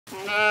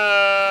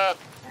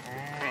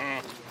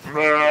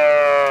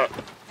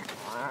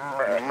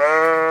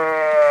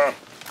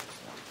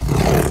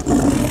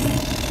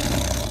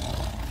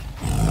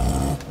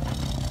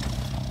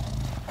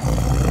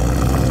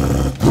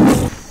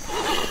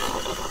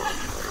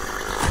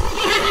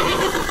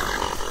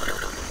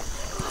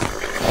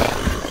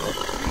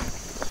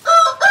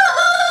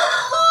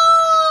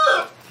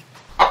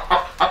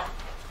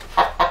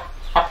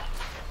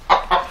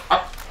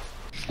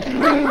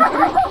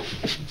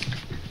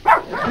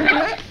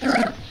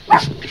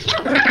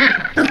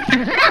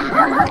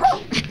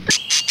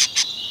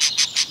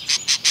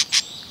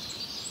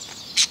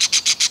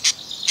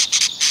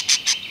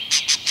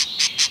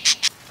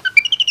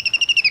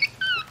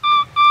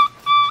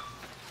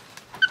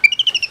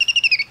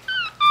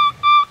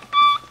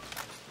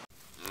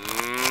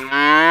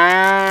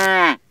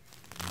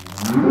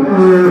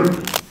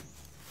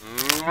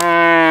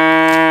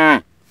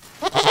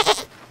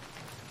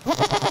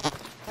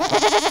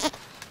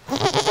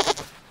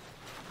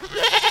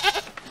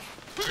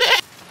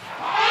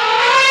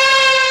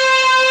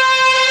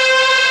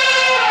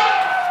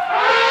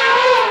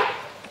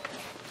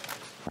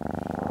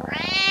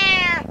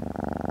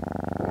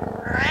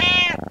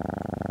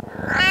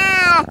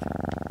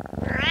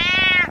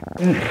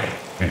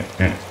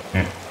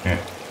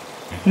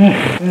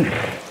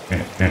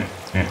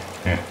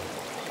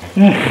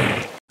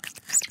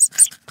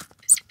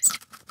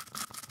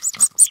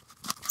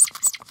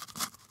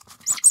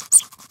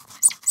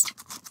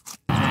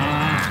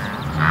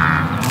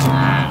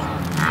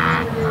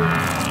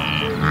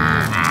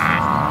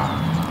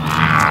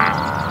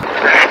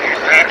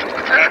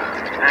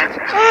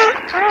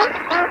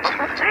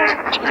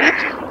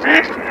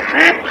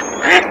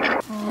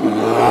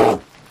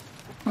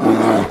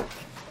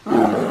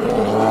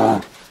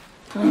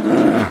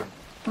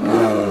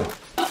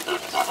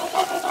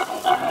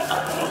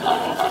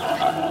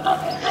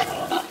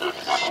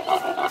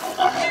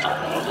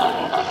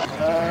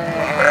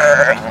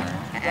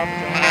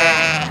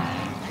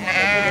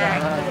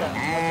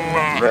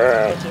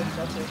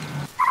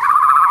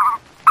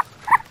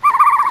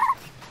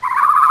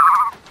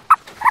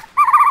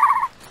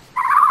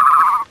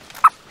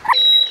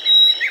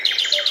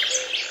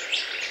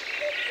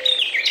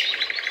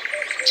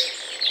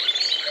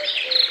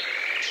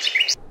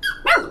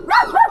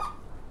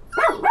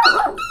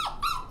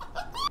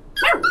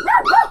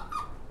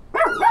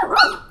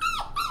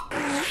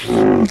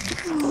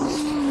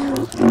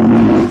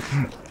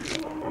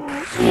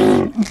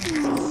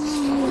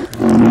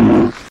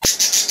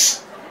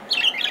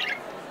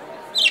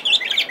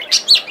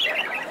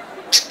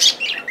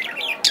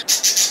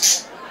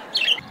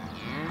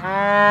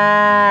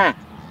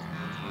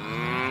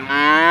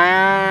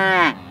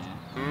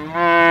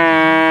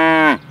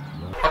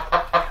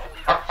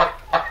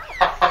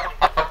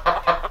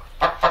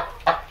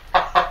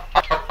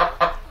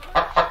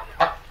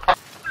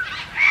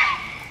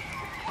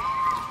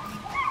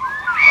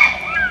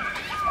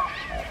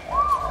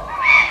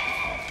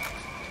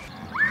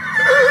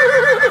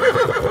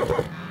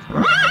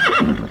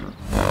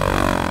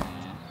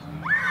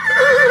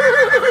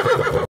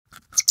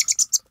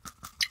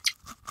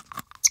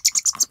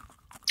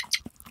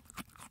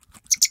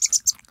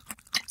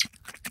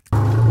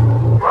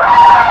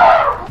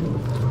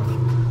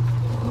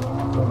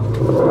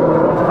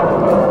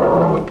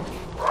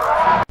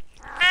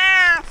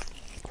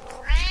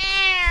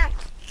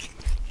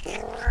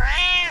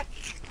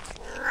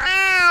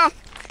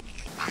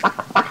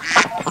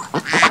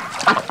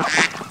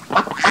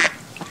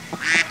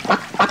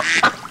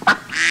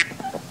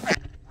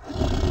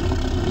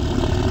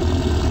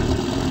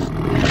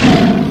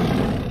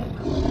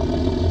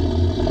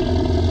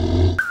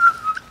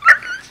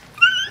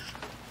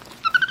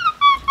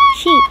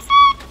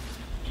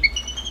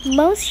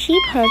Most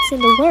sheep herds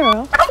in the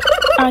world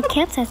are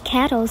kept as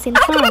cattle in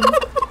farms.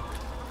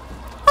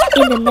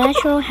 In the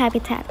natural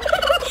habitat,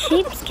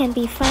 sheep can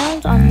be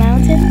found on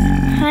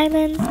mountains,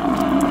 highlands,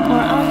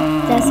 or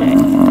on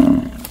deserts.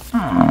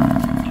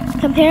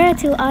 Compared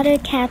to other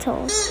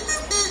cattle,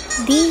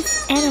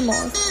 these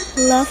animals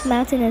love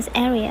mountainous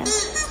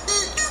areas.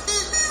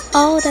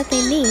 All that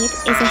they need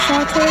is a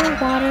shelter,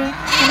 water,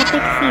 and a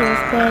big field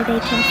where they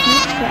can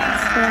feed grass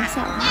for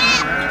themselves.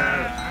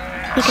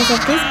 Because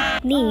of this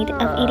need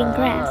of eating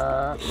grass,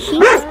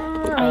 sheep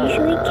are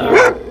usually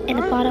kept in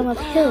the bottom of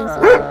hills,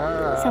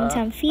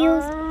 sometimes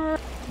fields,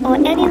 or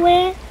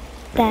anywhere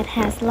that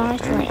has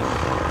large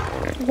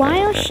land.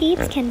 Wild sheep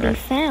can be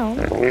found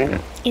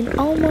in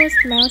almost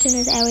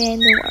mountainous area in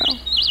the world.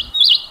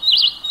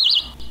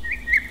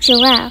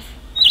 Giraffe.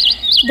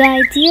 The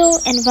ideal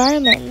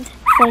environment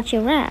for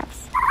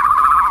giraffes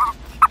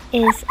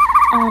is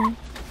on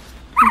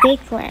big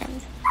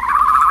land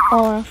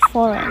or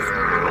forest.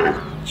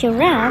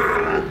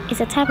 Giraffe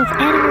is a type of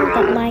animal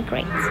that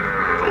migrates.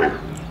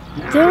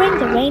 During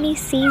the rainy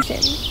season,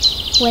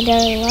 when there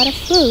are a lot of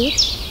food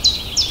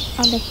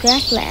on the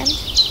grassland,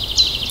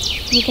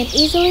 you can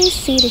easily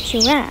see the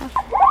giraffe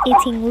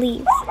eating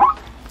leaves.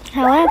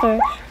 However,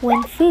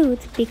 when food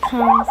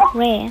becomes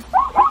rare,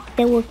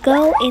 they will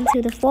go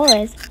into the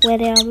forest where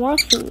there are more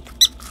food.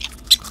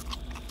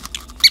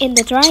 In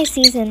the dry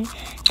season,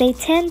 they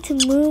tend to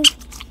move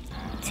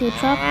to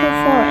tropical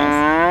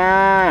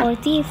forests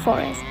or deep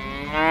forests.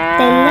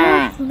 They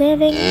love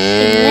living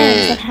in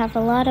lands that have a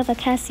lot of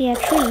acacia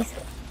trees.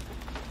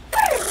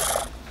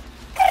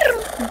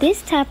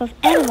 This type of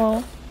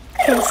animal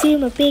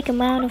consume a big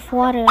amount of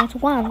water at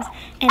once,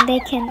 and they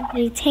can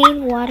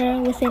retain water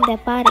within their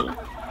body.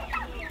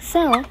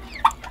 So,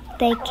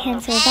 they can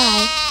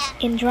survive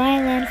in dry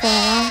land for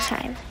a long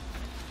time.